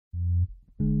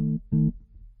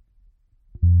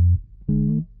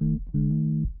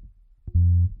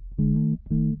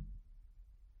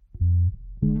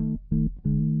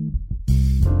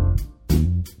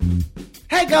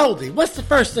Hey, Goldie, what's the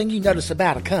first thing you notice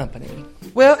about a company?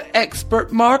 Well,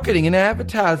 expert marketing and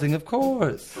advertising, of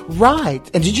course. Right.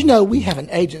 And did you know we have an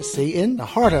agency in the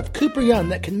heart of Cooper Young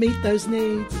that can meet those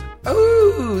needs?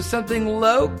 Ooh, something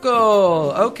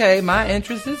local. Okay, my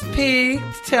interest is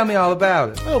piqued. Tell me all about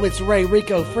it. Oh, it's Ray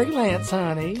Rico Freelance,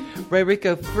 honey. Ray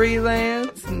Rico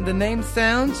Freelance? The name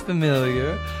sounds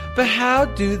familiar, but how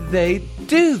do they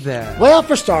do that? Well,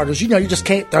 for starters, you just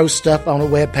can't throw stuff on a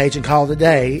web page and call it a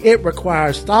day. It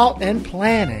requires thought and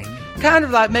planning. Kind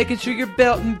of like making sure your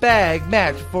belt and bag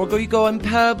match before you go in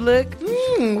public.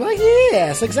 Well,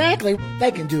 yes, exactly.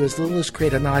 They can do as little as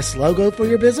create a nice logo for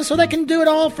your business, or they can do it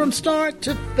all from start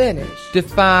to finish.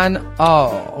 Define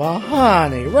all. Well,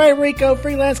 honey, Ray Rico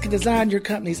Freelance can design your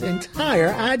company's entire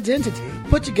identity.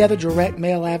 Put together direct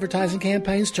mail advertising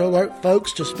campaigns to alert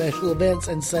folks to special events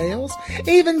and sales.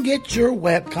 Even get your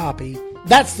web copy.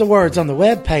 That's the words on the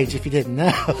web page if you didn't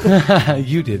know.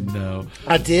 You didn't know.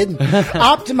 I didn't.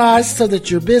 Optimized so that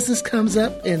your business comes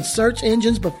up in search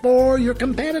engines before your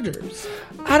competitors.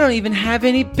 I don't even have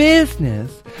any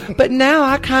business, but now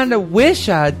I kind of wish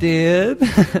I did.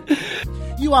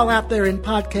 You all out there in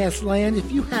podcast land,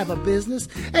 if you have a business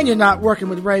and you're not working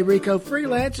with Ray Rico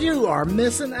Freelance, you are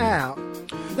missing out.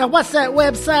 Now, what's that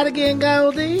website again,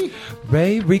 Goldie?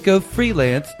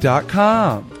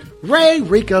 RayRicoFreelance.com. Ray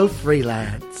Rico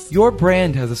Freelance. Your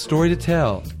brand has a story to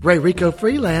tell. Ray Rico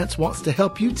Freelance wants to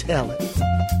help you tell it.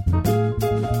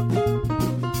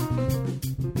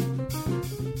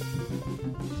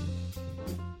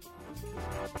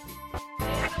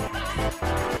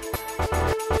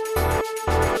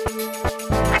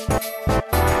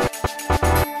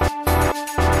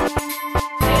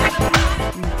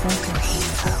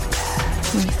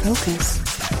 Refocus.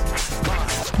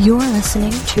 You're listening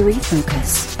to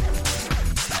Refocus.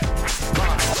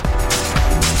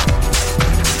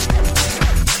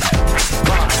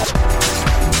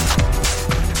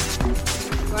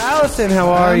 Allison, how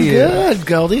are you? Good,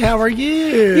 Goldie. How are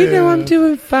you? I'm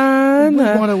doing fine. We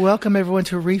want to welcome everyone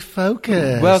to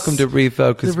Refocus. Welcome to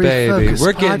Refocus, the baby. Refocus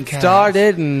We're getting podcast.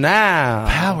 started now.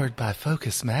 Powered by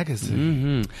Focus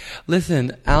Magazine.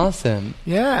 Listen, Allison.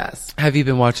 Yes. Have you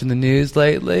been watching the news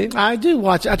lately? I do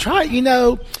watch. I try.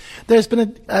 There's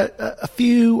been a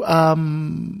few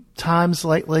times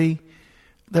lately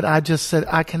that I just said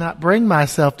I cannot bring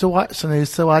myself to watch the news,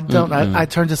 so I don't. I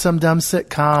turn to some dumb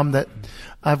sitcom that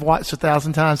I've watched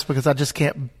 1,000 times because I just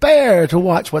can't bear to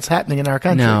watch what's happening in our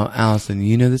country. Now, Allison,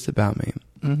 you know this about me.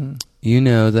 Mm-hmm. You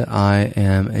know that I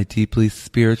am a deeply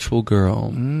spiritual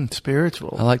girl.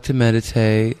 Spiritual. I like to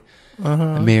meditate,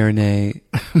 marinate.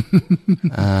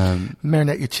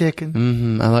 Marinate your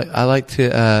chicken. I like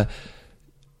to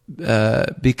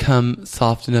become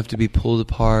soft enough to be pulled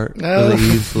apart really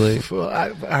easily. Well, I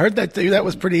heard that too. That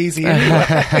was pretty easy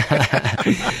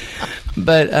anyway.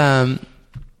 But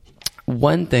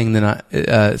one thing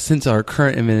that since our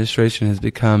current administration has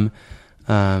become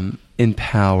in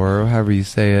power, or however you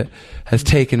say it, has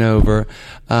taken over,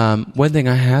 one thing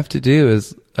I have to do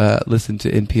is listen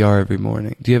to NPR every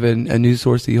morning. Do you have a news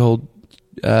source that you hold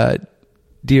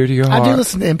dear to your heart? I do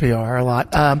listen to NPR a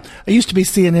lot. I used to be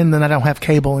CNN, then I don't have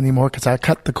cable anymore because I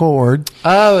cut the cord.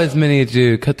 Oh, as many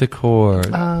do. Cut the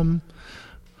cord.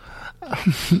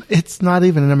 It's not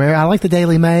even in America. I like the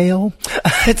Daily Mail.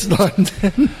 It's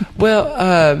London. Well,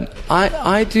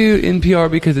 I do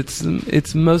NPR because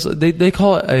it's mostly they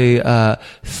call it a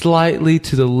slightly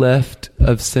to the left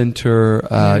of center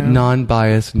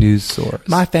non-biased news source.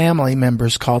 My family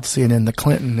members called CNN the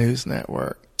Clinton News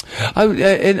Network.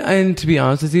 And to be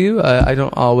honest with you, I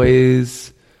don't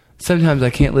always. Sometimes I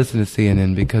can't listen to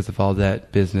CNN because of all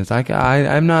that business.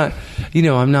 I'm not,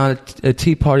 I'm not a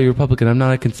Tea Party Republican. I'm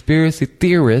not a conspiracy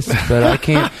theorist, but I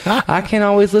can't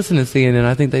always listen to CNN.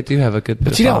 I think they do have a good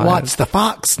bit But you don't watch the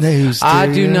Fox News, do I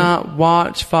do you? not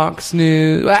watch Fox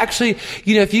News. Actually,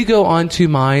 if you go onto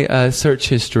my search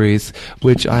histories,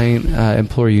 which I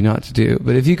implore you not to do,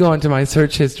 but if you go onto my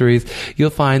search histories,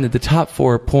 you'll find that the top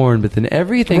 4 are porn, but then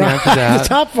everything after that. The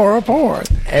top 4 are porn.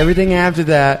 Everything after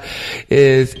that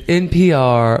is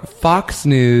NPR, Fox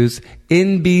News,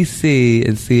 NBC,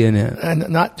 and CNN. And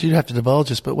not you have to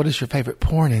divulge us, but what is your favorite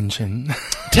porn engine?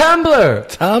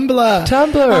 Tumblr.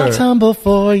 Tumblr. I'll tumble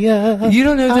for you. You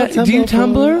don't know that? Do you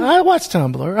Tumblr? I watch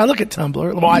Tumblr. I look at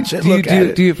Tumblr. Watch it. Look at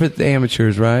it. Do it for the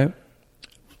amateurs, right?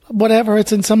 Whatever.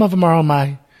 It's in. Some of them are on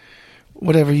my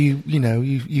whatever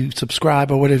you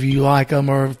subscribe or whatever you like them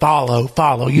or follow.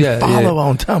 You follow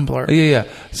on Tumblr. Yeah.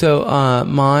 So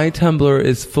my Tumblr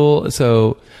is full.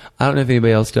 So I don't know if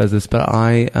anybody else does this, but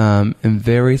I am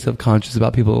very subconscious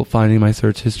about people finding my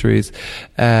search histories.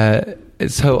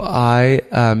 So I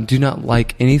do not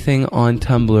like anything on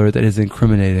Tumblr that is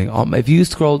incriminating. If you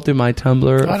scroll through my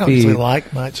Tumblr I don't feed, usually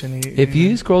like much. If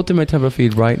you scroll through my Tumblr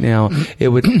feed right now, it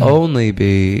would only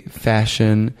be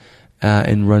fashion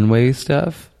and runway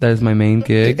stuff. That is my main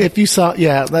gig. If you saw,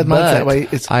 mine's that way.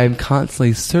 I'm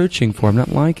constantly searching for. I'm not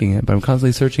liking it, but I'm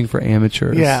constantly searching for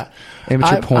amateurs. Yeah,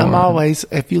 amateur porn. I'm always.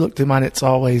 If you look through mine, it's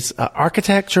always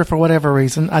architecture for whatever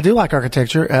reason. I do like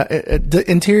architecture,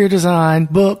 interior design,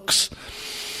 books.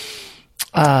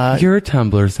 Your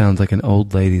Tumblr sounds like an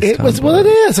old lady's Tumblr. Well, it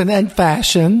is, and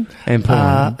fashion and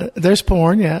porn. There's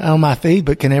porn, on my feed,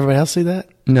 but can everybody else see that?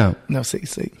 No,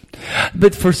 see.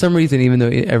 But for some reason, even though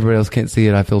everybody else can't see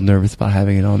it, I feel nervous about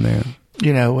having it on there.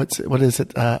 What is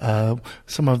it?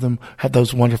 Some of them have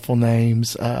those wonderful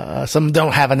names. Some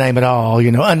don't have a name at all.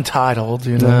 Untitled.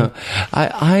 No,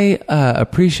 I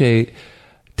appreciate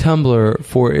Tumblr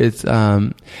for its.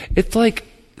 It's like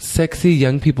sexy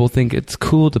young people think it's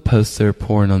cool to post their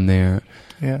porn on there.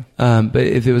 Yeah. But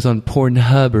if it was on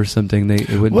Pornhub or something, it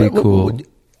wouldn't be cool.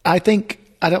 I think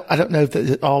I don't know if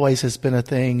it always has been a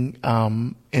thing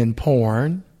in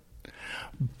porn,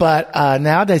 but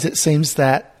nowadays it seems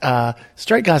that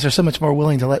straight guys are so much more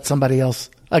willing to let somebody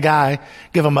else, a guy,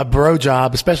 give them a bro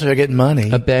job, especially if they're getting money.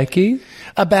 A Becky,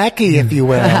 if you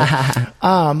will.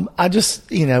 I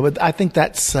just I think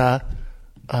that's.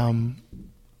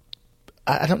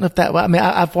 I don't know if that. I mean,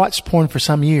 I've watched porn for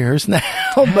some years now.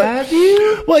 But, have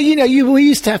you? Well, we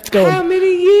used to have to go. How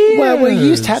many years? Well, we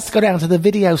used to have to go down to the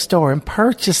video store and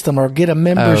purchase them or get a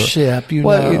membership.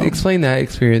 Well, explain that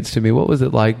experience to me. What was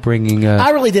it like bringing? I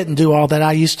really didn't do all that.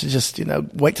 I used to just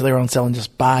wait till they were on sale and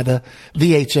just buy the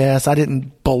VHS. I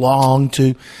didn't belong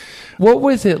to. What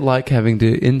was it like having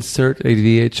to insert a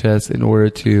VHS in order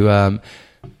to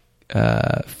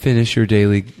finish your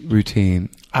daily routine?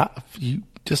 You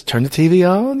just turn the TV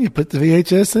on, you put the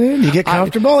VHS in, you get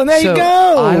comfortable, and there you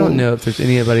go. I don't know if there's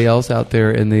anybody else out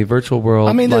there in the virtual world.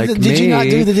 I mean, did you not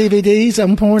do the DVDs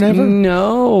on porn ever?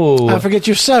 No. I forget,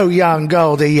 you're so young,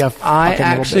 Goldie. I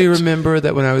actually remember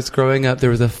that when I was growing up, there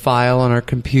was a file on our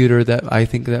computer that I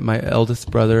think that my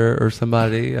eldest brother or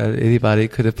somebody, anybody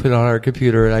could have put on our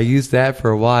computer, and I used that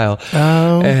for a while.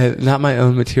 Oh. Not my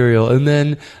own material. And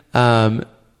then,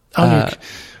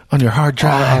 on your hard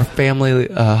drive. Our family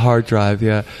hard drive,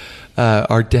 yeah.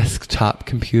 Our desktop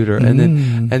computer. And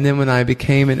then when I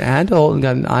became an adult and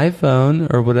got an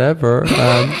iPhone or whatever,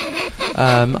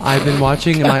 I've been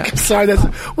watching I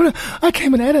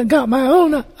came an adult and got my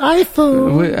own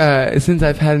iPhone. Since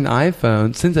I've had an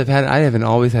iPhone, I haven't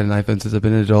always had an iPhone since I've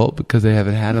been an adult because they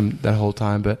haven't had them that whole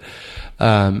time, but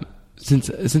since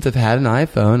I've had an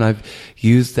iPhone, I've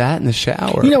used that in the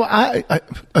shower.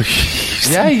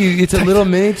 It's a little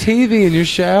mini TV in your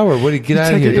shower. What do you get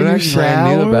out of here? Don't act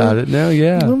brand new about it. No,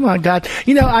 yeah. Oh my God.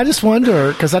 I just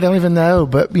wonder, because I don't even know,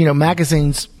 but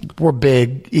magazines were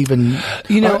big. Even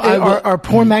are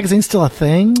porn magazines still a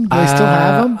thing? Do they still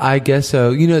have them? I guess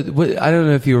so. I don't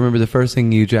know if you remember the first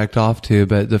thing you jacked off to,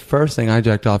 but the first thing I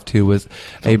jacked off to was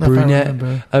a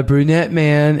brunette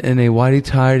man in a whitey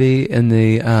tighty in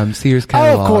the Sears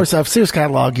catalog. Oh, of course, Sears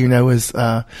catalog. Is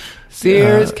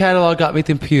Sears catalog got me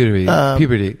through puberty.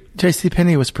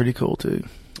 JCPenney was pretty cool too.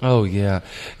 Oh yeah.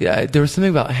 There was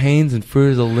something about Hanes and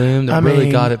Fruit of the Loom that really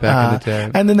got it back in the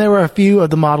day. And then there were a few of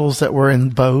the models that were in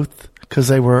both because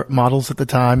they were models at the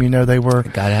time. They were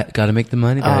got to make the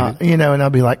money, baby. And I'll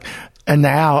be like, and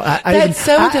now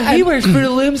he wears Fruit of the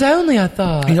Looms only. I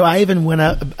thought. I even went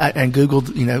up and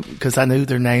Googled, because I knew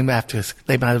their name after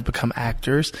they might have become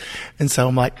actors, and so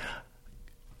I'm like,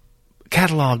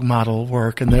 catalog model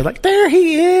work, and they're like, there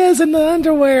he is in the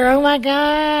underwear. Oh my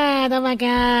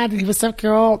God, he was so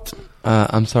cute.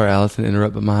 I'm sorry, Allison, to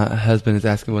interrupt, but my husband is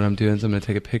asking what I'm doing, so I'm going to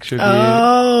take a picture of you.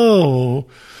 Oh,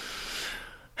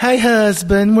 hey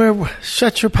husband,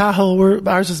 shut your pie hole.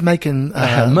 Ours is making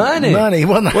money.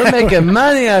 Well, we're making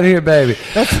money out here, baby.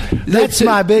 That's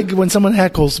my big. When someone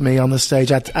heckles me on the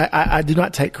stage, I do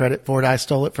not take credit for it. I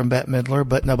stole it from Bette Midler,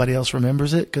 but nobody else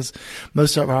remembers it because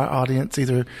most of our audience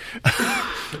either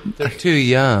they're too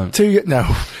young.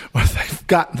 Or they've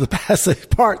gotten the passive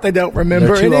part. They don't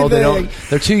remember anything. Old,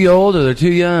 they're too old or they're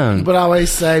too young. But I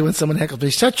always say when someone heckles me,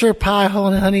 shut your pie hole,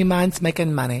 and honey, mine's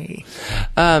making money.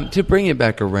 To bring it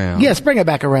back around. Yes, bring it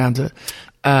back around to.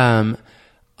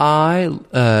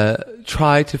 I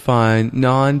try to find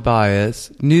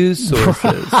non-biased news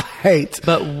sources. Right.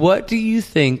 But what do you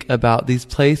think about these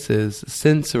places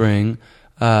censoring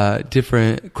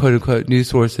different quote-unquote news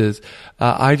sources?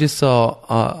 I just saw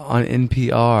on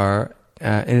NPR,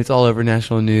 and it's all over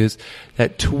national news,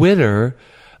 that Twitter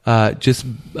just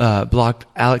blocked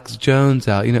Alex Jones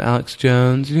out. You know Alex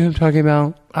Jones? You know who I'm talking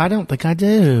about? I don't think I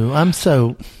do.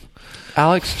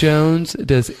 Alex Jones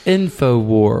does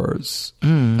InfoWars.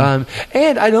 And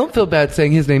I don't feel bad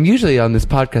saying his name. Usually on this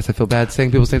podcast, I feel bad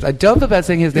saying people's names. I don't feel bad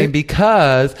saying his name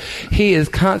because he is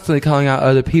constantly calling out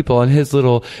other people on his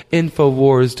little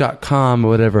Infowars.com or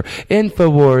whatever.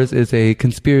 Infowars is a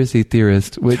conspiracy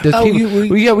theorist. We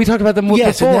talked about them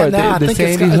before. The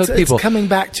Sandy Hook people. It's coming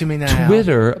back to me now.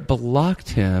 Twitter blocked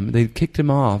him. They kicked him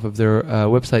off of their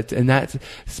websites. And that's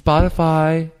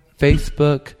Spotify,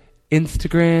 Facebook,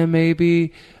 Instagram,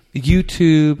 maybe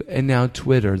YouTube, and now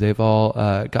Twitter. They've all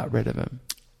got rid of him.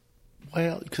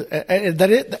 Well,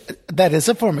 that is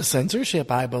a form of censorship,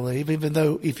 I believe, even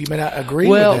though if you may not agree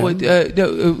with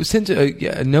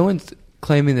him. No one's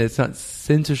claiming that it's not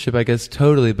censorship, I guess,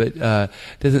 totally, but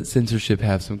doesn't censorship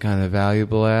have some kind of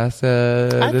valuable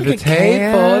asset? I think it's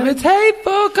hateful, if it's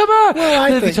hateful, come on. Well,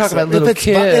 I think talk about little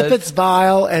kids. If it's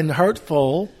vile and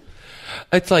hurtful.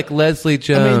 It's like Leslie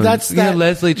Jones. I mean, that's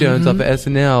Leslie Jones off of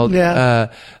SNL. Yeah.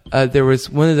 There was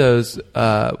one of those,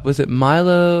 was it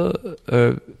Milo?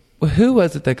 Who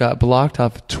was it that got blocked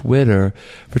off of Twitter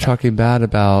for talking bad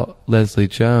about Leslie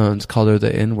Jones? Called her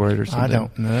the N-word or something. I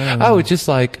don't know. Oh, just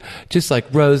like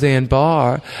Roseanne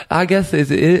Barr. I guess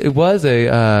it was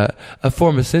a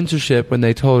form of censorship when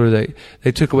they told her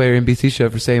they took away her NBC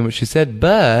show for saying what she said.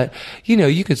 But,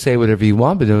 you could say whatever you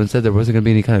want, but no one said there wasn't going to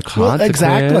be any kind of consequence. Well,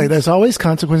 exactly. There's always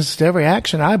consequences to every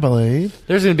action, I believe.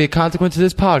 There's going to be a consequence to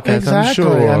this podcast, exactly.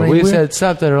 I'm sure. I mean, we said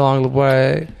something along the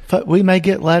way. But we may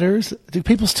get letters. Do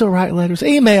people still write letters?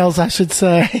 Emails, I should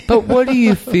say. But what do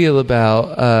you feel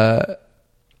about,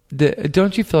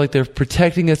 don't you feel like they're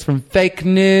protecting us from fake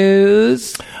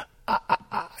news?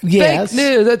 Yes. Fake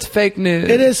news, that's fake news.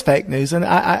 It is fake news, and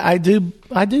I do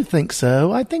think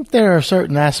so. I think there are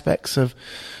certain aspects of,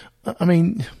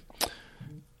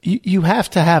 you have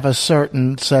to have a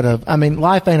certain set of,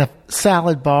 life ain't a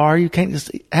salad bar. You can't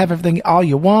just have everything all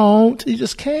you want. You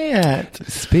just can't.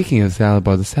 Speaking of salad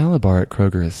bar, the salad bar at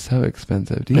Kroger is so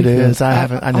expensive. It is. I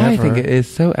think it is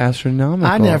so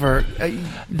astronomical. I never.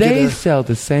 They sell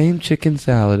the same chicken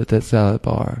salad at that salad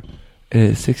bar. And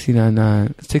it's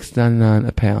 $6.99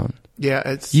 a pound. Yeah,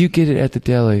 it's. You get it at the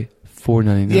deli,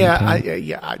 $4.99.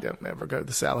 Yeah, I don't ever go to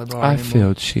the salad bar anymore. I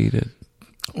feel cheated.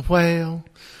 Well,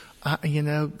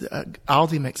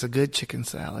 Aldi makes a good chicken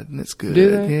salad, and it's good.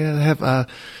 Do they? Yeah, they have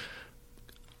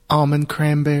almond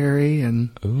cranberry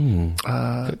and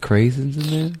got craisins in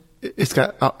there. It's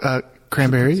got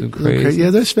cranberry. Some craisins. Yeah,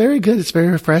 that's very good. It's very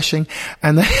refreshing,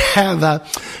 and they have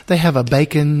a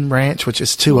bacon ranch, which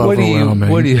is too overwhelming.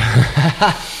 What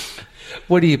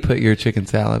do you put your chicken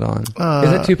salad on? Is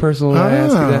that too personal to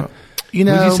ask you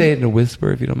that? Would you say it in a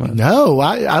whisper if you don't mind? No,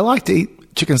 I like to eat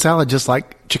chicken salad just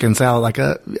like chicken salad.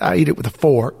 I eat it with a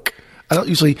fork. I don't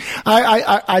usually.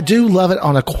 I do love it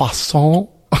on a croissant.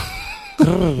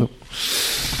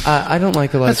 I don't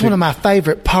like a lot. That's one of my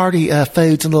favorite party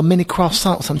foods. A little mini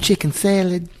croissant with some chicken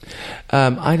salad.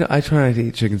 I try not to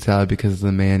eat chicken salad because of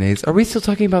the mayonnaise. Are we still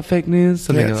talking about fake news?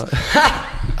 Yes.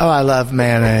 Oh, I love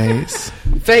mayonnaise.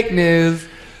 Fake news.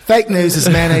 Fake news is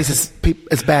mayonnaise is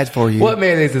bad for you. What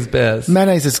mayonnaise is best?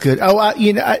 Mayonnaise is good. Oh,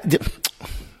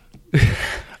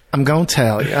 I'm going to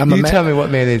tell you. Tell me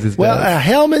what mayonnaise is best. Well,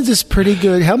 Hellman's is pretty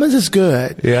good. Hellman's is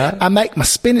good. Yeah? I make my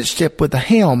spinach dip with the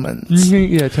Hellman's.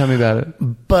 Mm-hmm. Yeah, tell me about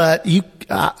it. But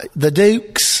the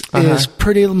Duke's is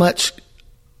pretty much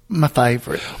my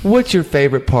favorite. What's your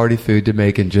favorite party food to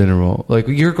make in general? Like,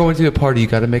 you're going to a party, you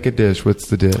got to make a dish. What's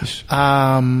the dish?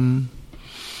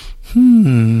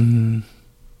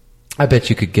 I bet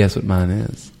you could guess what mine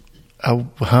is.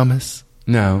 Hummus?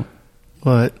 No.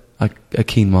 What? A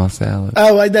quinoa salad.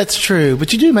 Oh, that's true.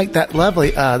 But you do make that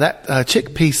lovely,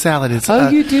 chickpea salad. Is,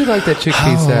 you do like that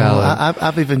chickpea salad.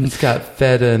 I've even... It's got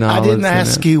feta and olives. I didn't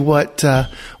ask you what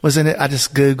was in it. I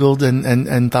just Googled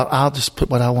and thought I'll just put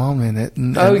what I want in it.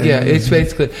 It's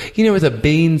basically, with a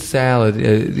bean salad,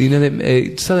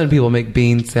 Southern people make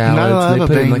bean salads. They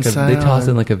put it in they toss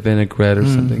in like a vinaigrette or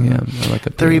something. Yeah, like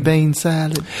a 3-bean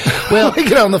salad. Well,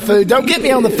 get on the food. Don't get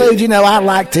me on the food. I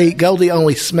like to eat. Goldie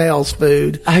only smells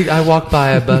food. I walk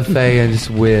by a buffet and just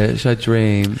wish, I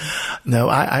dream. No,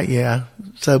 yeah.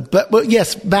 So, but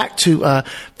yes, back to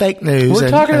fake news. We're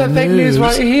talking about fake news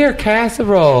right here.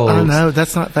 Casseroles. I know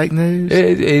that's not fake news.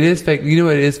 It is fake. You know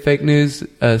what is fake news?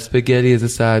 Spaghetti as a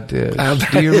side dish.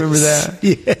 Do you remember that?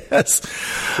 Yes.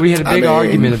 We had a big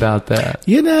argument about that.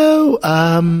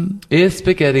 Is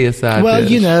spaghetti a side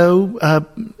dish? Well,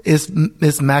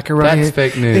 is macaroni? That's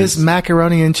fake news. Is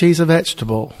macaroni and cheese a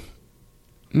vegetable?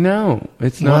 No,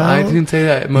 it's not. Well, I didn't say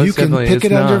that. Most you can definitely pick it's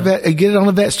it not. get it on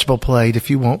a vegetable plate if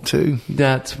you want to.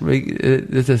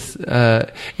 It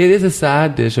is a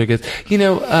side dish, I guess.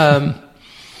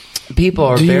 People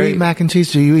are Do you very. eat mac and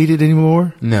cheese? Do you eat it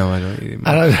anymore? No, I don't eat it.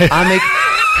 I make.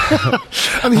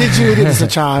 I mean, did you eat it as a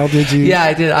child? Did you? Yeah,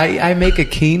 I did. I make a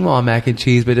quinoa mac and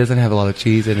cheese, but it doesn't have a lot of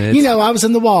cheese in it. I was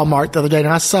in the Walmart the other day and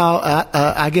I saw,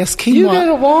 I guess quinoa. You go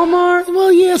to Walmart?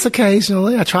 Well, yes,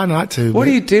 occasionally. I try not to. What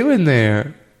are you doing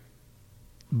there?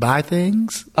 Buy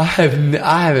things? I haven't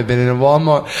been in a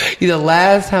Walmart.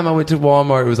 Last time I went to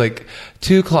Walmart, it was like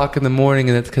 2:00 in the morning,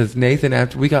 and that's because Nathan,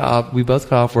 after we both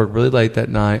got off work really late that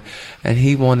night, and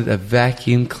he wanted a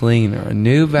vacuum cleaner, a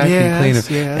new vacuum cleaner.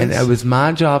 Yes. And it was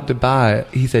my job to buy it.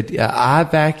 He said, I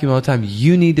vacuum all the time.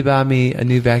 You need to buy me a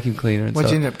new vacuum cleaner. And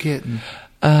What'd you end up getting?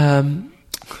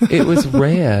 It was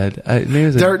red. Maybe it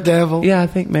was Dirt Devil? Yeah, I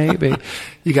think maybe.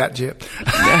 You got gypped.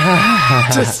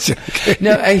 Just joking.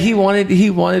 No, he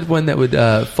wanted one that would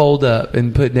fold up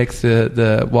and put next to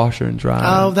the washer and dryer.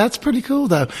 Oh, that's pretty cool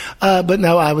though. But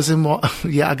no, I was in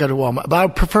I go to Walmart. But I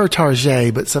prefer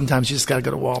Target, but sometimes you just got to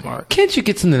go to Walmart. Can't you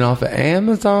get something off of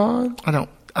Amazon? I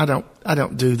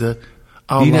don't do the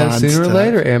online sooner stuff. or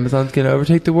later Amazon's going to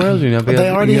overtake the world. They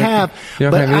already have. You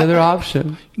don't have any other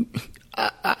option.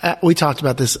 We talked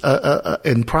about this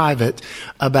in private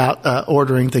about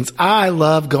ordering things. I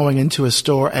love going into a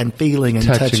store and feeling and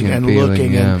touching and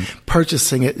looking and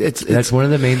purchasing it. That's one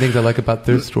of the main things I like about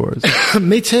thrift stores.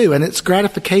 Me too, and it's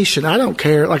gratification. I don't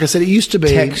care. Like I said, it used to be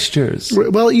textures.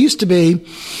 Well, it used to be,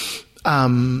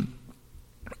 had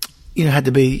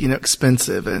to be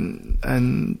expensive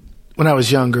and. When I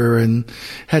was younger and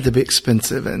had to be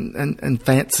expensive and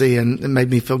fancy and it made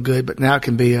me feel good, but now it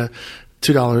can be a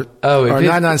 $2 or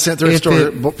 99-cent thrift store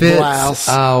blouse.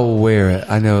 I'll wear it.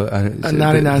 I know. A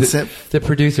 99-cent. The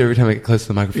producer, every time I get close to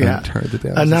the microphone, turns it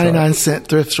down. A 99-cent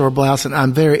thrift store blouse, and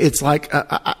it's like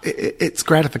it's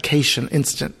gratification,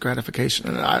 instant gratification,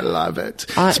 and I love it.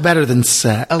 It's better than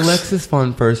sex. Alexis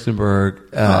von Furstenberg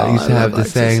used to have the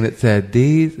saying that said,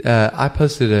 I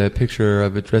posted a picture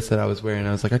of a dress that I was wearing.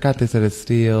 I was like, I got this at a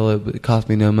steal. It cost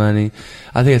me no money.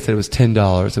 I think I said it was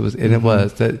 $10. It was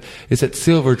it's that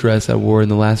silver dress I wore in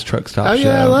the last truck stop show. Oh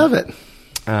yeah, I love it.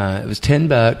 It was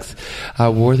 $10. I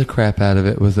wore the crap out of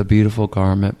it. It was a beautiful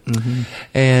garment. Mm-hmm.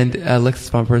 And Alexis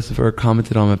von Furstenberg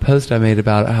commented on a post I made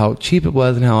about how cheap it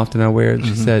was and how often I wear it. And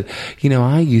she said,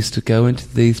 I used to go into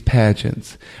these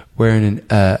pageants wearing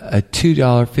a $2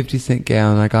 50-cent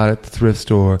gown I got at the thrift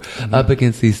store up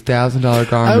against these $1,000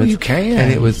 garments. Oh, you can.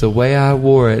 And it was the way I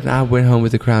wore it, and I went home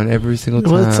with the crown every single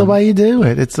time. Well, it's the way you do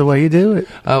it. It's the way you do it.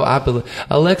 Oh, I believe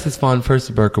Alexis von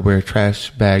Furstenberg could wear a trash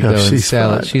bag though and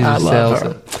sell it. She just sells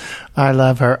it. I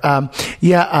love her.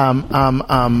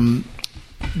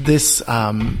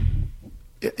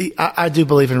 I do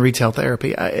believe in retail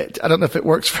therapy. I don't know if it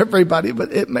works for everybody,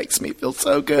 but it makes me feel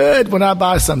so good when I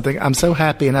buy something. I'm so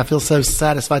happy and I feel so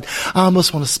satisfied. I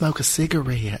almost want to smoke a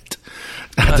cigarette.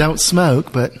 I don't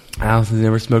smoke, but Allison's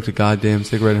never smoked a goddamn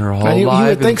cigarette in her whole life. You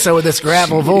would think so with this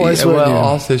gravel voice. Well,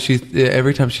 also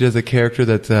every time she does a character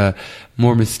that's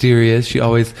more mysterious, she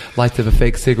always lights up a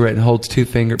fake cigarette and holds two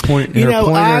finger pointer and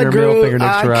her middle finger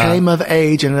next to her eye. I came of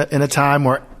age in a time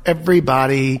where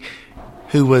everybody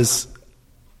who was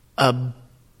a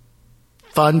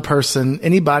fun person,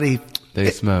 anybody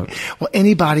they smoke. Well,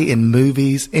 anybody in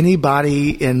movies, anybody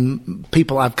in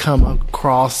people I've come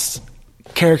across,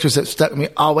 characters that stuck with me,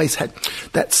 always had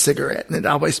that cigarette, and it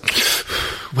always,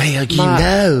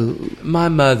 my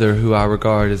mother, who I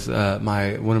regard as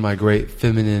one of my great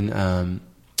feminine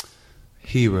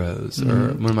heroes,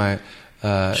 or one of my.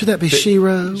 Should that be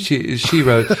She-Ro?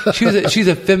 She-Ro. She's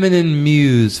a feminine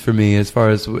muse for me as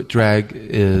far as what drag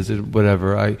is and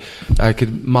whatever. I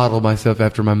could model myself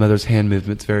after my mother's hand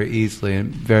movements very easily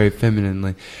and very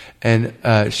femininely. And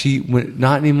she went,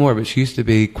 not anymore, but she used to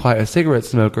be quite a cigarette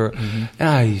smoker. Mm-hmm. And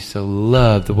I used to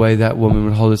love the way that woman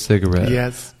would hold a cigarette.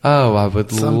 Yes. Oh, I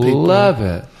would love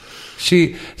it.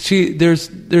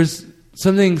 There's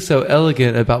something so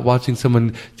elegant about watching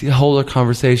someone hold a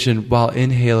conversation while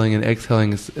inhaling and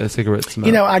exhaling a cigarette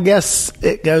smoke. I guess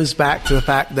it goes back to the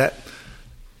fact that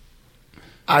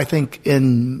I think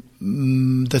in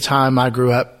the time I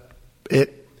grew up,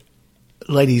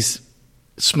 ladies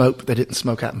smoked, but they didn't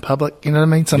smoke out in public. You know what I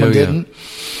mean? Some Oh, yeah. didn't.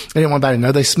 They didn't want anybody to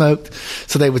know they smoked,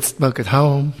 so they would smoke at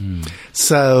home.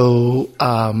 So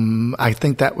I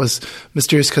think that was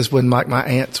mysterious because when my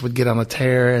aunts would get on a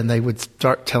tear and they would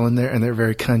start telling and they're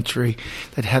very country,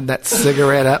 they'd have that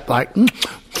cigarette up like,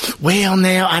 well,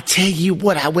 now I tell you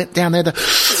what, I went down there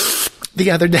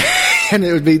the other day. And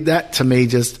it would be that to me,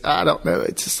 just, I don't know.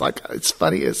 It's just like, it's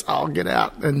funny as all get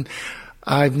out. And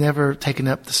I've never taken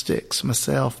up the sticks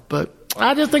myself, but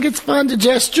I just think it's fun to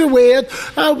gesture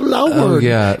with. Oh, Lord. Oh,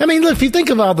 yeah. I mean, look, if you think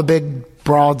of all the big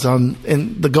broads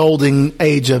in the golden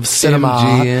age of cinema,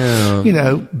 MGM. you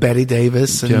know, Betty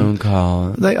Davis and Joan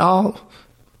Collins. they all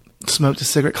smoked a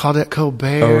cigarette. Claudette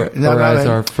Colbert. Or as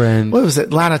our friend, What was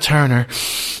it? Lana Turner.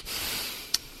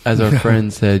 as our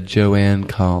friend said, Joanne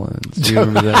Collins. Do you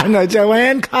remember I that? know,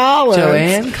 Joanne Collins.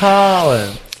 Joanne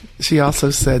Collins. She also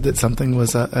said that something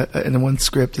was in one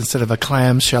script, instead of a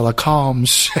clamshell, a calm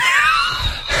shell.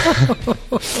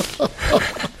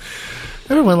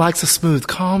 Everyone likes a smooth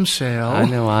calm shell. I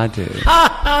know I do.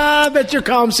 I bet your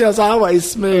calm shell's always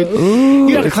smooth.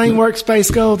 You got a clean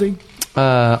workspace, Goldie?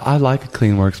 I like a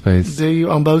clean workspace. Do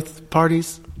you on both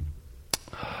parties?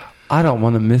 I don't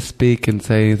want to misspeak and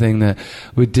say anything that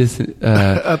would Upset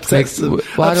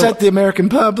the American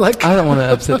public. I don't want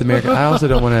to upset the American. I also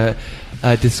don't want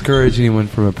to discourage anyone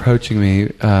from approaching me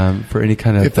for any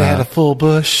kind of. If they had a full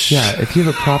bush. Yeah, if you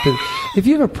have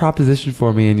a proposition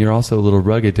for me and you're also a little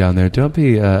rugged down there, don't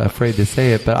be afraid to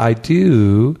say it. But I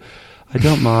don't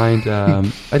mind.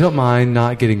 I don't mind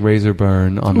not getting razor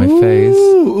burn on my face.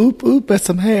 Oop, that's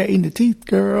some hair in the teeth,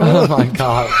 girl. Oh my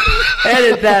God!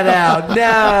 Edit that out.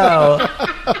 No.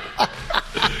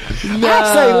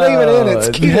 I say leave it in. It's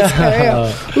cute as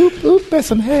hell. Oop, that's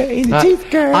some hair in the teeth,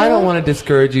 girl. I don't want to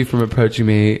discourage you from approaching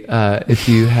me if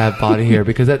you have body hair,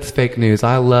 because that's fake news.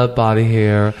 I love body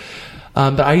hair.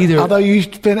 But Although you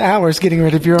spend hours getting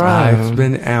rid of your own. I've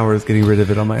spent hours getting rid of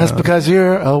it on my own. That's because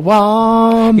you're a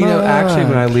woman. You know, actually,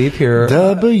 when I leave here,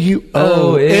 WOMYN.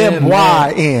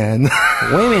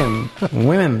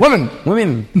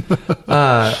 Women.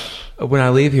 When I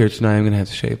leave here tonight, I'm going to have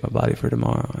to shave my body for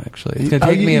tomorrow, actually. It's going to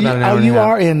take me about an hour and a half. You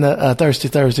are in the Thirsty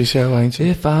Thursday show, ain't you?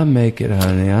 If I make it,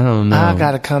 honey, I don't know. I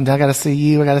got to come down. I got to see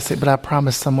you. But I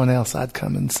promised someone else I'd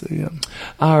come and see him.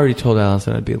 I already told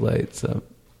Allison I'd be late, so.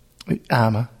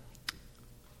 Alma.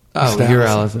 Oh, you're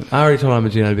Allison. I already told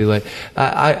Imogene I'd be late.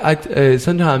 I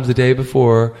sometimes the day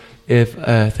before, if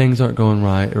things aren't going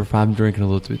right, or if I'm drinking a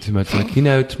little bit too much, I'm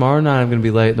like, tomorrow night I'm going to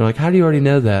be late. And they're like, how do you already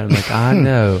know that? I'm like, I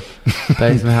know.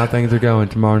 Based on how things are going,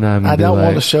 tomorrow night I'm going to be late. I don't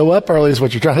want to show up early is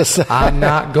what you're trying to say. I'm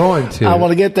not going to. I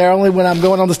want to get there only when I'm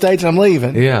going on the stage and I'm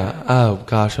leaving. Yeah. Oh,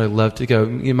 gosh, I'd love to go.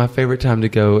 My favorite time to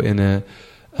go in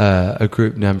a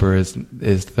group number is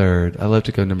third. I love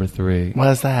to go number 3.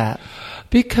 Why is that?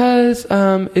 Because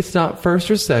it's not first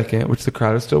or second, which the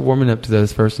crowd is still warming up to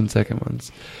those first and second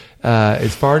ones.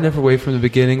 It's far enough away from the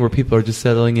beginning where people are just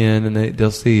settling in and they'll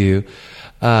see you.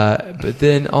 But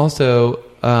then also,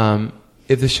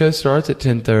 if the show starts at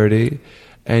 10:30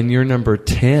 and you're number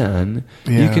 10,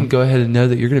 you can go ahead and know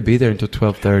that you're going to be there until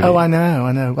 12:30. Oh, I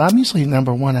know. Well, I'm usually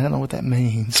number 1. I don't know what that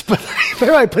means, but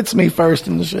everybody puts me first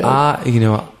in the show.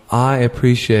 I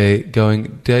appreciate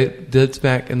going dead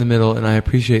smack in the middle, and I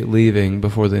appreciate leaving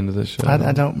before the end of the show.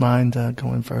 I don't mind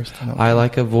going first. I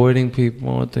like avoiding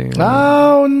people at the end.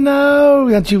 Oh, no.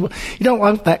 You don't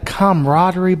like that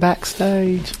camaraderie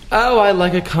backstage? Oh, I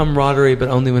like a camaraderie, but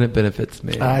only when it benefits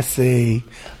me. I see.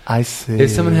 If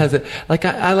someone has it, like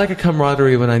I like a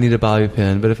camaraderie when I need a bobby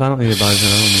pin, but if I don't need a bobby pin,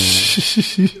 I don't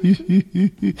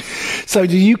need it. So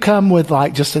do you come with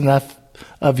like just enough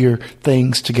of your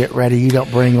things to get ready? You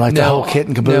don't bring like the whole kit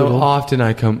and caboodle? No, often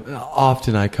I come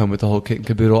with the whole kit and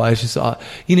caboodle. I just,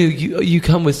 you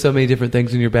come with so many different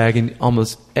things in your bag, and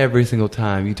almost every single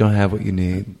time you don't have what you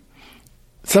need.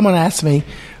 Someone asked me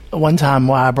one time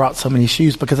why I brought so many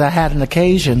shoes, because I had an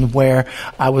occasion where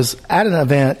I was at an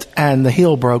event and the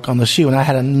heel broke on the shoe, and I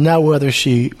had no other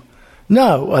shoe. I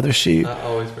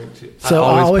always bring two. So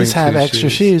I always have extra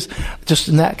shoes. Just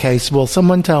in that case, well,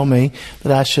 someone told me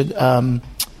that I should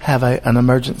have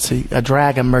a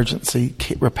drag emergency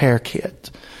repair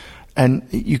kit. And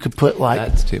you could put like...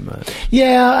 That's too much.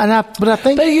 Yeah, but I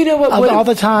think... But you know what? All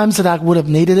the times that I would have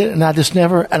needed it, and I just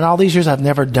never... And all these years I've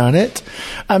never done it.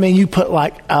 I mean, you put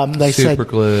like... they said... Super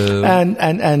glue.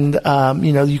 And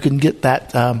you can get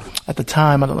that... at the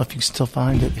time, I don't know if you can still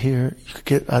find it here. You could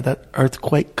get that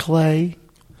earthquake clay.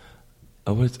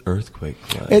 Oh, what is earthquake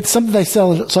clay? It's something they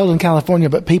sold in California,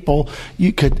 but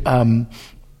you could...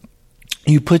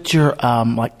 you put your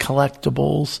like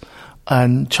collectibles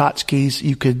and tchotchkes,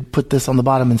 you could put this on the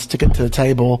bottom and stick it to the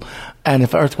table, and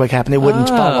if an earthquake happened, it wouldn't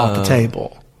fall off the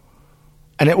table.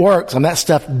 And it works, and that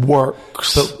stuff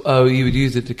works. But, you would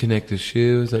use it to connect the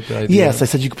shoe? Is that the idea? Yes, they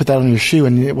said you could put that on your shoe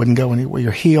and it wouldn't go anywhere.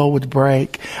 Your heel would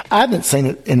break. I haven't seen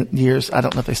it in years. I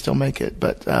don't know if they still make it.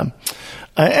 But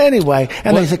anyway,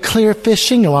 and there's a clear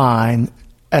fishing line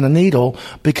and a needle,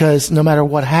 because no matter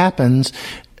what happens,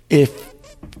 if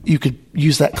you could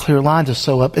use that clear line to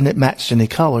sew up and it matched any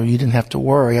color, you didn't have to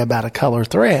worry about a color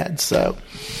thread. So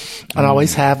I'd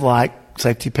always have like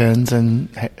safety pins and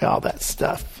all that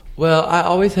stuff. Well, I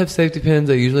always have safety pins.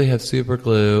 I usually have super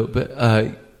glue, but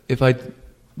if I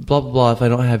blah blah blah, if I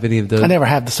don't have any of those, I never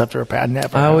have the stuff to repair.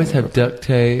 I always have duct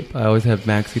tape. I always have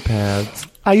maxi pads.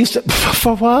 I used to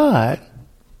for what?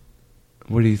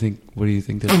 What do you think? What do you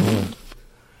think they're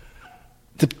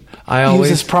for? I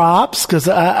always use as props, because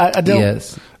I don't.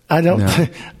 Yes. I don't. No.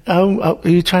 Oh, are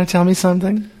you trying to tell me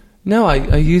something? No,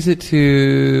 I use it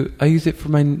for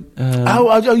my.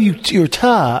 Your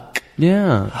tuck.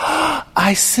 Yeah.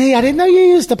 I see. I didn't know you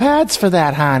used the pads for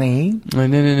that, honey.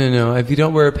 No. If you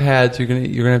don't wear pads, you're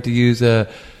gonna have to use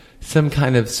some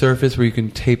kind of surface where you can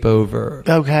tape over.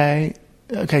 Okay.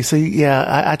 So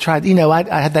yeah, I tried.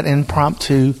 I had that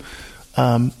impromptu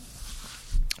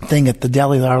thing at the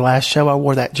deli our last show. I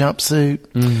wore that jumpsuit,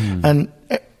 and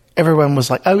everyone was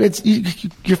like, "Oh,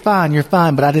 you're fine, you're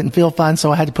fine," but I didn't feel fine,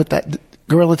 so I had to put that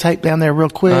Gorilla Tape down there real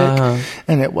quick,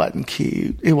 and it wasn't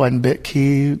cute. It wasn't a bit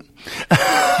cute.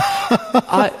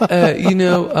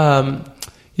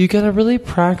 You gotta really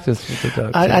practice with the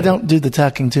duct tape. I don't do the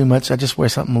tucking too much. I just wear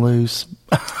something loose.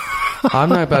 I'm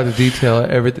not about to detail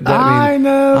everything. I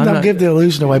know. Don't give the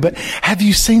illusion away. But have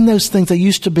you seen those things? They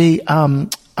used to be, I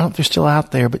don't know if they're still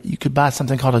out there, but you could buy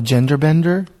something called a gender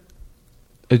bender.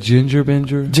 A ginger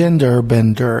bender? Gender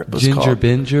bender. Ginger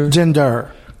binger?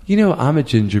 Gender. I'm a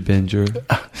ginger binger.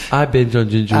 I binge on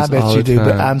gingers all the time. I bet you do,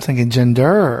 but I'm thinking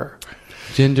gender.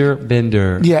 Gender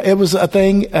bender. Yeah, it was a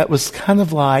thing. It was kind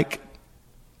of like,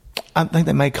 I think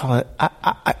they may call it,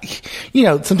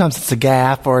 sometimes it's a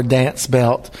gaff or a dance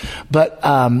belt, but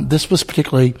this was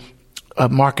particularly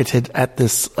marketed at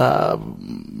this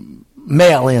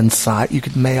mail-in site. You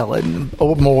could mail it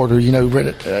or order,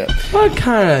 rent it. What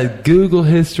kind of Google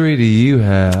history do you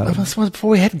have? This was before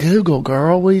we had Google,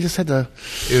 girl. We just had to.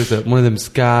 It was one of them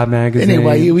Sky magazines.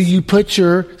 Anyway, you put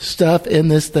your stuff in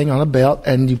this thing on a belt,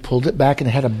 and you pulled it back, and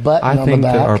it had a button on the back. I think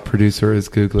that our producer is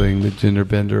Googling the gender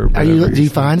bender. Do you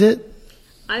find it?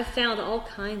 I've found all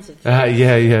kinds of things.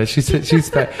 Yeah.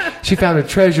 She found a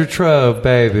treasure trove,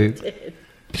 baby.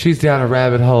 She's down a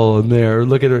rabbit hole in there.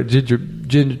 Look at her ginger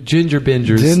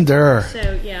bingers. Gender.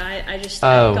 So yeah, I just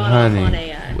got honey. off on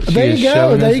a.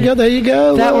 There you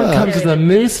go. That one comes with a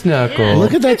moose knuckle. Yeah.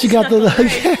 Look at that! You got the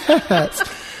yes.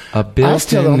 A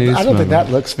built-in moose. I don't think that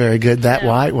looks very good. That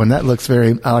white one. That looks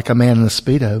very like a man in a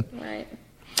Speedo. Right.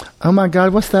 Oh my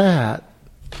God! What's that?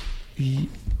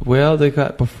 Well, they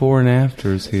got before and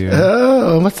afters here.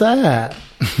 Oh, what's that?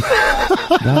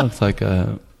 That looks like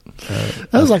a. That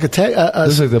was like looks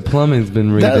like the plumbing's been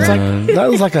redone.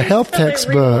 That was like a health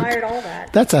textbook.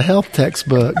 That's a health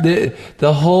textbook.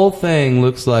 The whole thing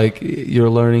looks like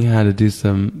you're learning how to do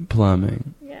some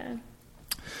plumbing. Yeah.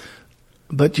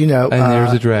 But and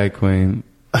there's a drag queen.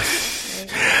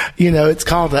 It's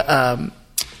called a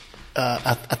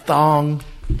thong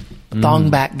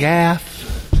back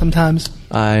gaff. Sometimes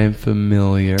I am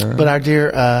familiar. But our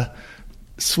dear.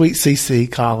 Sweet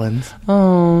CC Collins.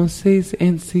 Oh,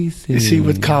 CC. She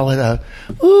would call it I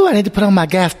need to put on my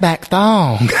gaff back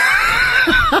thong.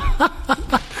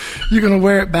 You're going to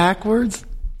wear it backwards?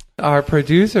 Our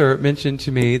producer mentioned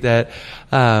to me that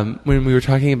when we were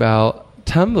talking about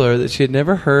Tumblr, that she had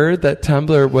never heard that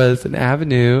Tumblr was an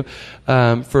avenue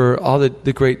for all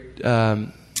the great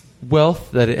wealth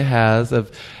that it has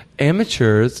of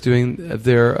amateurs doing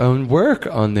their own work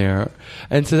on there.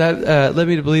 And so that led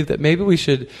me to believe that maybe we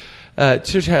should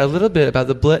chat a little bit about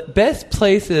the best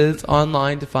places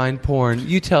online to find porn.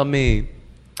 You tell me,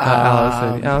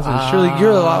 Allison, surely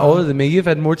you're a lot older than me. You've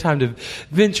had more time to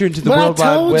venture into the World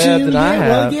Wide Web than I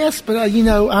have. Well, yes, but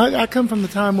I come from the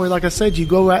time where, like I said, you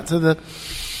go out to the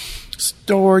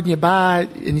store and you buy it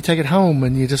and you take it home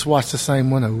and you just watch the same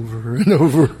one over and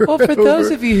over. Well, for those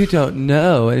of you who don't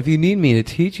know, and if you need me to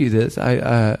teach you this,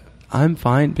 I'm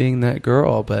fine being that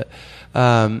girl. But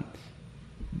the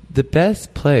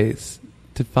best place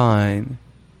to find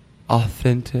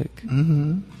authentic,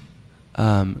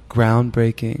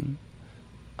 groundbreaking,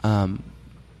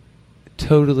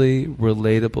 totally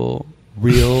relatable,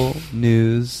 real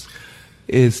news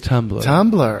is Tumblr.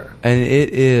 Tumblr. And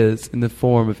it is in the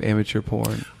form of amateur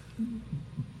porn.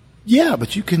 Yeah,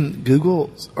 but you can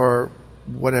Google or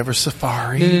whatever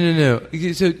Safari. No.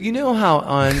 So you know how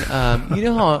on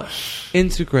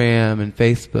Instagram and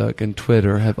Facebook and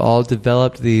Twitter have all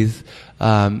developed these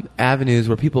avenues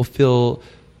where people feel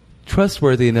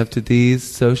trustworthy enough to these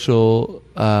social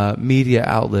media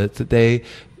outlets that they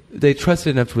trust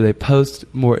it enough where they post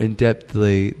more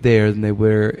in-depthly there than they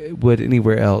would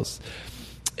anywhere else.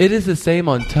 It is the same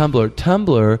on Tumblr.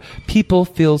 Tumblr, people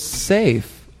feel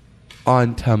safe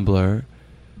on Tumblr,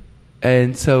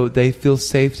 and so they feel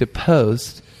safe to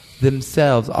post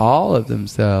themselves, all of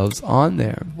themselves, on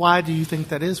there. Why do you think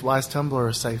that is? Why is Tumblr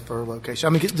a safer location?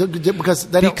 I mean, because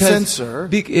they don't censor.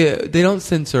 They don't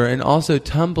censor, and also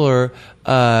Tumblr,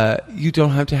 you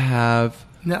don't have to have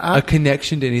a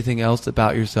connection to anything else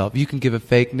about yourself. You can give a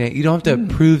fake name. You don't have to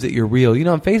prove that you're real.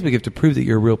 On Facebook, you have to prove that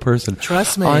you're a real person.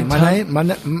 Trust me,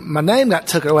 my name got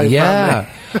took away from me.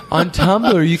 On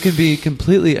Tumblr, you can be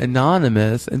completely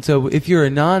anonymous, and so if you're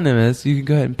anonymous, you can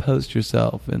go ahead and post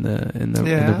yourself in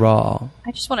the raw.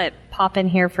 I just want to pop in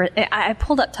here for. I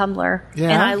pulled up Tumblr,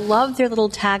 and I love their little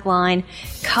tagline: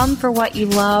 "Come for what you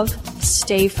love,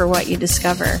 stay for what you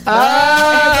discover."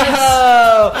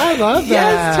 Oh, I love that.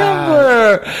 Yes,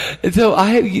 Tumblr. And so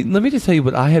let me just tell you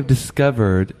what I have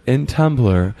discovered in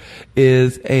Tumblr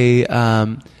is a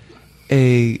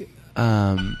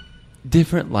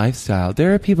different lifestyle.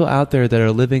 There are people out there that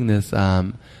are living this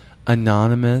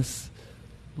anonymous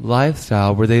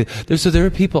lifestyle where there are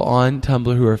people on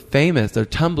Tumblr who are famous. They're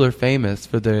Tumblr famous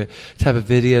for the type of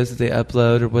videos that they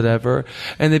upload or whatever,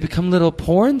 and they become little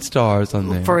porn stars on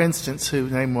there. For instance,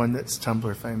 name one that's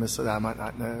Tumblr famous that I might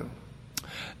not know?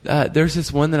 There's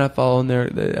this one that I follow in there.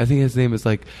 I think his name is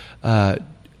like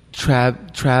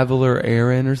Traveler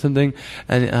Aaron or something,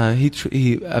 and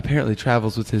he apparently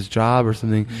travels with his job or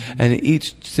something. And in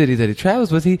each city that he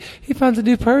travels with, he finds a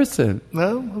new person.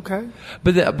 Oh, okay.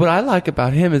 But what I like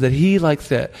about him is that he likes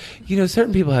to,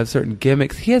 certain people have certain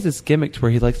gimmicks. He has this gimmick to where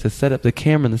he likes to set up the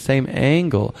camera in the same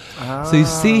angle, so you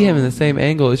see him in the same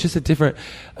angle. It's just a different.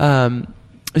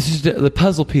 It's just the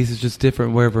puzzle piece is just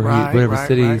different wherever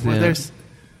city he's in. Well, there's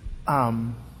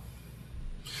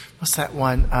what's that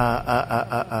one?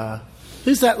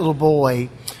 Who's that little boy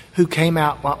who came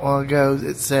out not long ago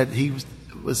that said he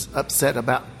was upset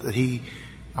about that he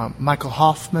Michael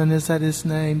Hoffman, is that his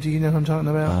name? Do you know who I'm talking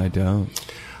about? I don't.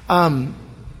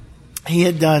 He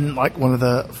had done like one of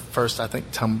the first, I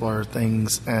think, Tumblr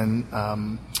things,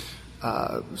 and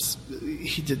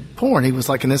he did porn. He was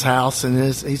like in his house, and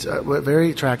he's a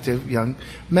very attractive young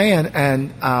man,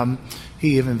 and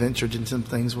he even ventured into some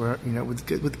things where,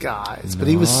 with guys. But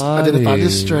he was identified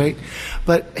as straight.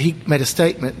 But he made a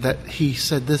statement that he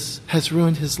said this has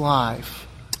ruined his life.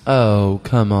 Oh,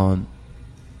 come on.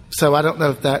 So I don't know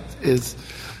if that is...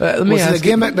 let me ask it a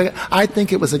gimmick? I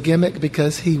think it was a gimmick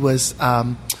because he was...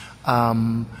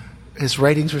 his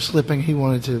ratings were slipping. He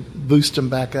wanted to boost them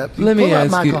back up. Let me ask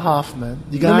Michael Hoffman.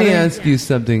 Let me ask you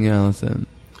something, Allison.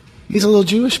 He's a little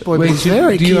Jewish boy, but he's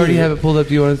very cute. Do you already have it pulled up?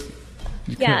 Do you want to...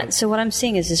 Yeah, so what I'm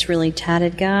seeing is this really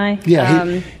tatted guy.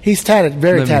 Yeah, he's tatted,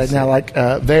 very tatted now, like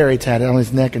very tatted on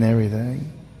his neck and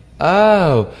everything.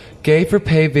 Oh, gay for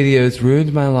pay videos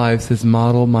ruined my life, says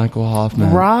model Michael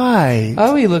Hoffman. Right.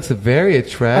 Oh, he looks very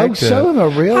attractive. Oh, show him a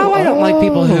real... I don't like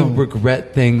people who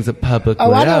regret things publicly.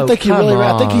 Oh, I don't think he really...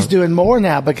 I think he's doing more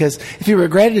now, because if he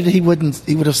regretted it, he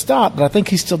would have stopped, but I think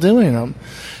he's still doing them.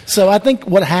 So I think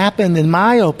what happened, in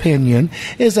my opinion,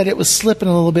 is that it was slipping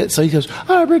a little bit. So he goes,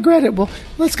 I regret it. Well,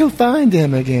 let's go find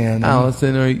him again.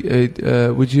 Allison,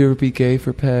 would you ever be gay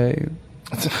for pay?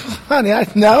 Honey,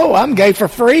 no, I'm gay for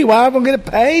free. Why am I going to get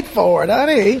paid for it,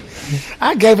 honey?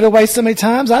 I gave it away so many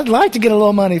times. I'd like to get a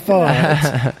little money for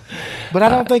it. But I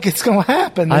don't think it's going to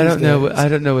happen. I don't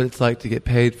know what it's like to get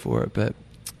paid for it, but...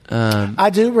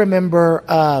 I do remember...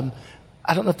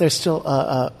 I don't know if they're still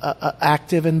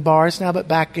active in bars now, but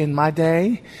back in my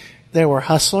day, there were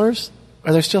hustlers.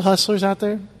 Are there still hustlers out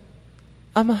there?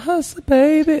 I'm a hustler,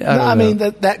 baby. I mean,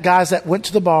 that guys that went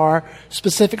to the bar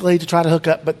specifically to try to hook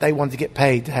up, but they wanted to get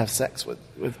paid to have sex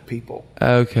with people.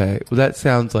 Okay. Well, that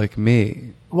sounds like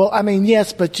me. Well, I mean,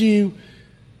 yes, but you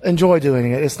enjoy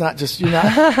doing it. It's not just, you're not...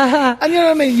 you know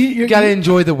what I mean? You got to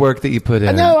enjoy the work that you put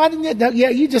in. No, I didn't... No, yeah,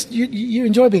 you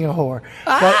enjoy being a whore.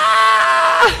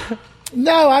 But,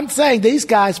 no, I'm saying these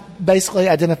guys basically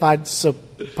identified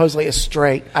supposedly as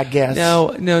straight, I guess.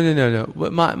 No.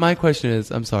 My question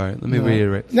is, I'm sorry, let me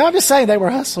reiterate. No, I'm just saying they were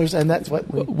hustlers, and that's what...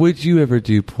 Would you ever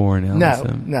do porn,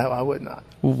 Allison? No, I would not.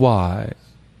 Why?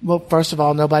 Well, first of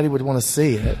all, nobody would want to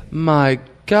see it. My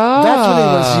God. That's when he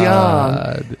was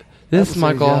young. This is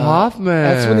Michael Hoffman.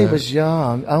 That's when he was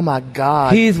young. Oh my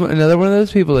God. He's another one of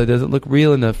those people that doesn't look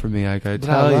real enough for me. I gotta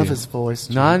tell you. I love his voice.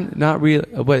 Not real.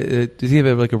 What does he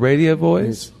have like a radio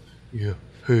voice? Yeah.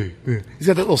 Hey, he's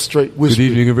got that little straight whisper. Good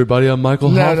evening, everybody. I'm Michael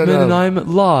Hoffman, and I'm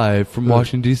live from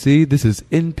Washington, D.C. This is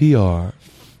NPR.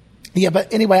 Yeah,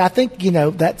 but anyway, I think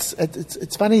that's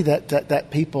it's funny that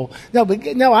people I don't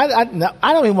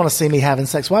even want to see me having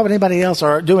sex. Why would anybody else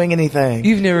or doing anything?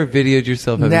 You've never videoed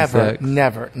yourself having sex?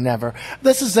 Never.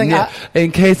 This is the thing.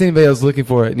 In case anybody else looking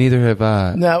for it, neither have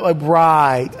I. No,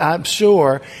 right. I'm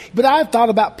sure, but I've thought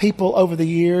about people over the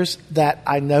years that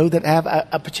I know that have,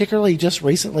 particularly just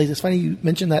recently. It's funny you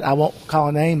mentioned that. I won't call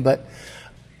a name, but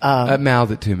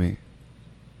mouth it to me.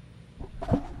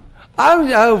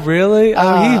 Oh, really?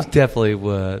 He definitely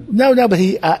would. No, but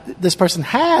this person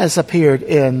has appeared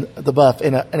in The Buff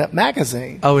in a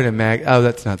magazine. Oh, in a mag. Oh,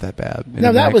 that's not that bad.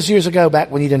 That was years ago,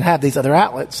 back when you didn't have these other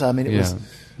outlets. I mean, it was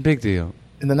big deal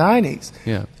in the 90s.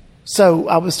 Yeah. So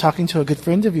I was talking to a good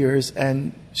friend of yours,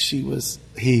 and he was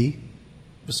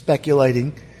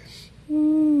speculating.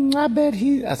 I bet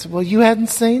I said, well, you hadn't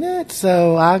seen it,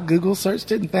 so I Google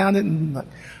searched it and found it, and like,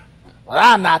 well,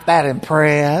 I'm not that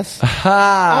impressed.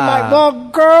 I'm like, well,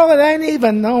 girl, it ain't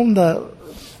even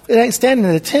it ain't standing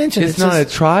at attention. It's not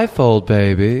just a trifold,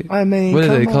 baby. I mean, what do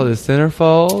they call it, a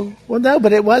centerfold? Well, no,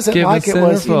 but it wasn't like it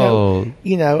was, centerfold.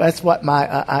 That's what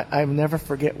I'll never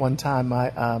forget one time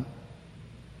my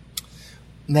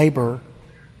neighbor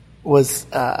was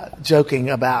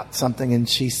joking about something, and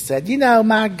she said,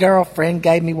 my girlfriend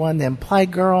gave me one of them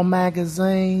Playgirl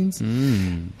magazines.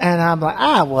 And I'm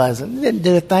like, didn't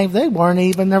do a thing. They weren't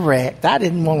even erect. I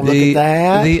didn't want to look at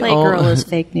that. Playgirl is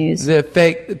fake news.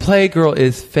 Playgirl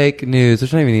is fake news.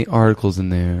 There's not even any articles in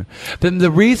there. But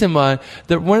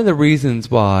one of the reasons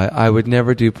why I would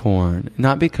never do porn,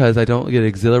 not because I don't get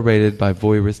exhilarated by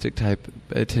voyeuristic type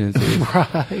tendencies.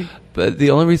 Right. But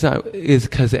the only reason is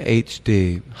because of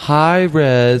HD. High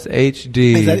res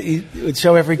HD. It would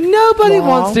show every. Nobody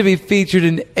wants to be featured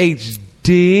in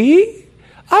HD.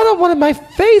 I don't want my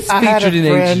face featured in HD. I had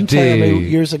a friend tell me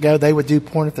years ago they would do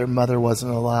porn if their mother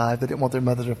wasn't alive. They didn't want their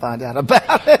mother to find out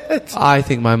about it. I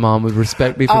think my mom would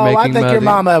respect me for making I think your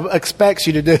mama expects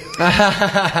you to do.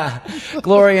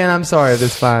 Gloria, I'm sorry if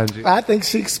this finds you. I think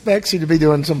she expects you to be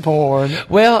doing some porn.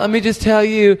 Well, let me just tell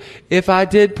you, if I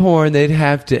did porn, they'd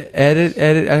have to edit.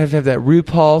 I'd have to have that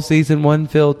RuPaul season 1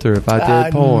 filter if I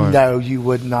did porn. No, you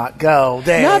would not go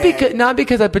there. Not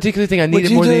because I particularly think I need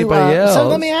it more than anybody else. So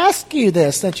let me ask you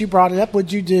this. Since you brought it up,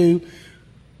 would you do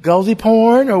Goldie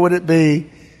porn or would it be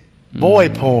boy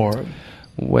porn?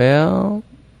 Well,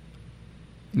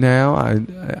 now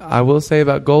I will say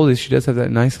about Goldie, she does have that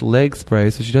nice leg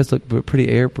spray, so she does look pretty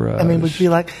airbrush. I mean, would you be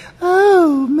like,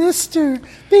 oh, mister,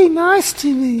 be nice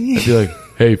to me? I'd be like,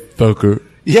 hey, fucker.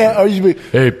 Yeah, or you'd be,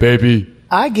 hey, baby.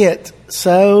 I get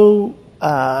so,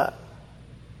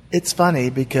 it's funny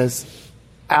because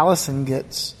Allison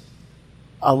gets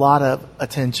a lot of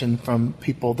attention from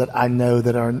people that I know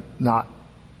that are not,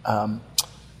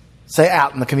 say,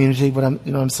 out in the community. You know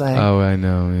what I'm saying? Oh, I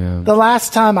know. Yeah. The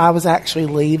last time I was actually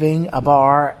leaving a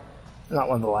bar, not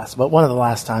one of the last, but one of the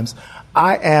last times,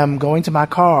 I am going to my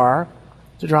car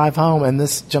to drive home, and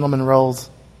this gentleman rolls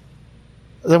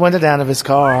the window down of his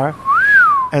car,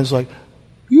 and is like,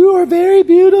 "You are very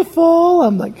beautiful."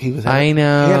 I'm like, I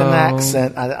know. He had an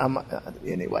accent.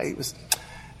 Anyway,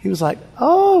 he was like,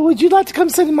 "Oh, would you like to come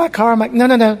sit in my car?" I'm like,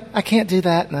 No, I can't do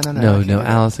that. No,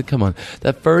 Allison, come on.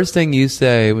 The first thing you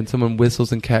say when someone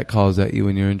whistles and catcalls at you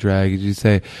when you're in drag is you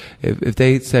say, if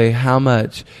they say how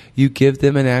much, you give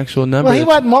them an actual number. Well, he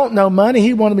wasn't wanting no money.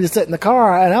 He wanted me to sit in the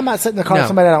car, and I'm not sitting in the car with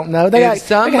somebody I don't know. They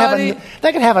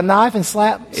could have a knife and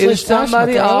slap. If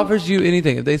somebody offers you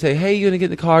anything, if they say, "Hey, you gonna get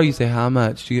in the car?" You say, "How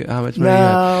much? How much money?"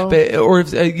 No. But, or if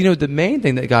the main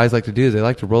thing that guys like to do is they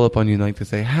like to roll up on you and like to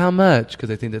say, "How much?" Because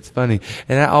they think that's funny.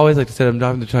 And I always like to say, "I'm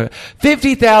driving to try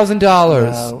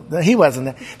 $50,000." No, he wasn't.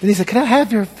 Then he said, "Can I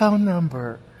have your phone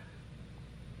number?"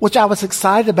 Which I was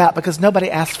excited about because nobody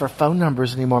asks for phone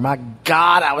numbers anymore. My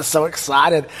God, I was so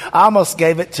excited. I almost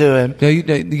gave it to him. No,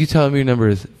 you tell him your number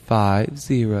is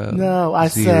 50. No, I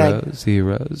said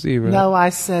 000. No, I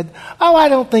said, "Oh, I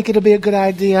don't think it'll be a good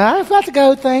idea. I've got to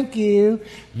go. Thank you."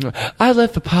 I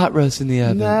left the pot roast in the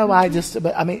oven. No,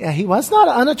 he was not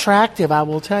unattractive. I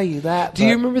will tell you that. Do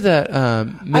you remember that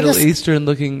Middle Eastern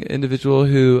looking individual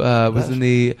who was in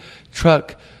the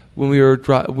truck? When we were,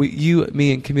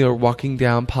 me, and Camille were walking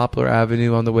down Poplar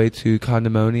Avenue on the way to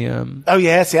Condominium. Oh,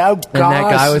 yes. Yeah. Oh, gosh. And that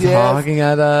guy was honking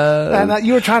at us. And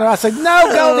you were trying to, I said,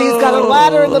 "No, Goldie, he's got a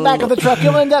ladder in the back of the truck.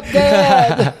 You'll end up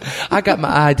dead." I got my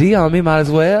ID on me. Might as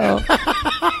well.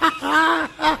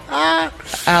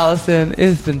 Allison,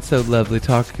 it's been so lovely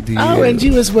talking to you. Oh, and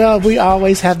you as well. We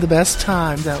always have the best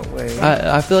time, don't we?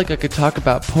 I feel like I could talk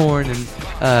about porn and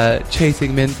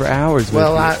chasing men for hours.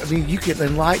 Well, with I mean, you could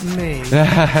enlighten me.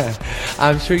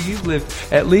 I'm sure you've lived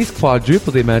at least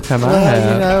quadruple the amount of time I have.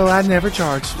 Well, you know, I never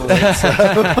charged for it. So.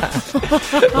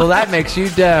 Well, that makes you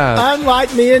dumb.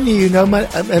 Unlike me and you, no money,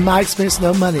 in my experience,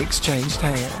 no money exchanged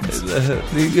hands.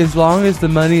 As long as the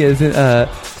money isn't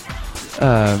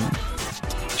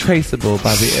traceable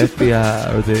by the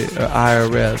FBI or the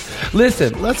IRS.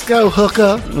 Listen. Let's go,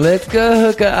 hooker. Let's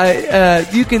go, hooker.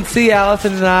 You can see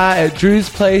Allison and I at Drew's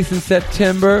Place in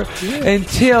September. Yeah.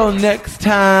 Until next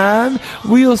time,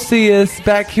 we'll see us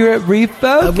back here at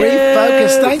Refocus.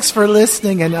 Refocus. Thanks for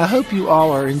listening, and I hope you all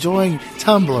are enjoying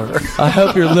Tumblr. I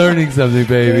hope you're learning something,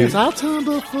 baby. Yes, I'll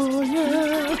tumble for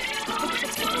you.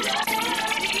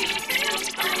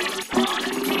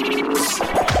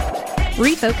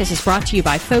 Refocus is brought to you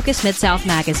by Focus Mid-South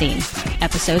Magazine.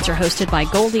 Episodes are hosted by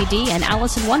Goldie D and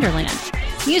Alice in Wonderland.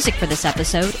 Music for this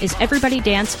episode is Everybody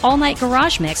Dance All Night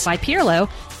Garage Mix by Pierlo,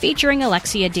 featuring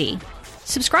Alexia D.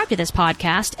 Subscribe to this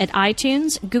podcast at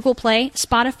iTunes, Google Play,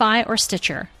 Spotify, or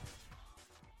Stitcher.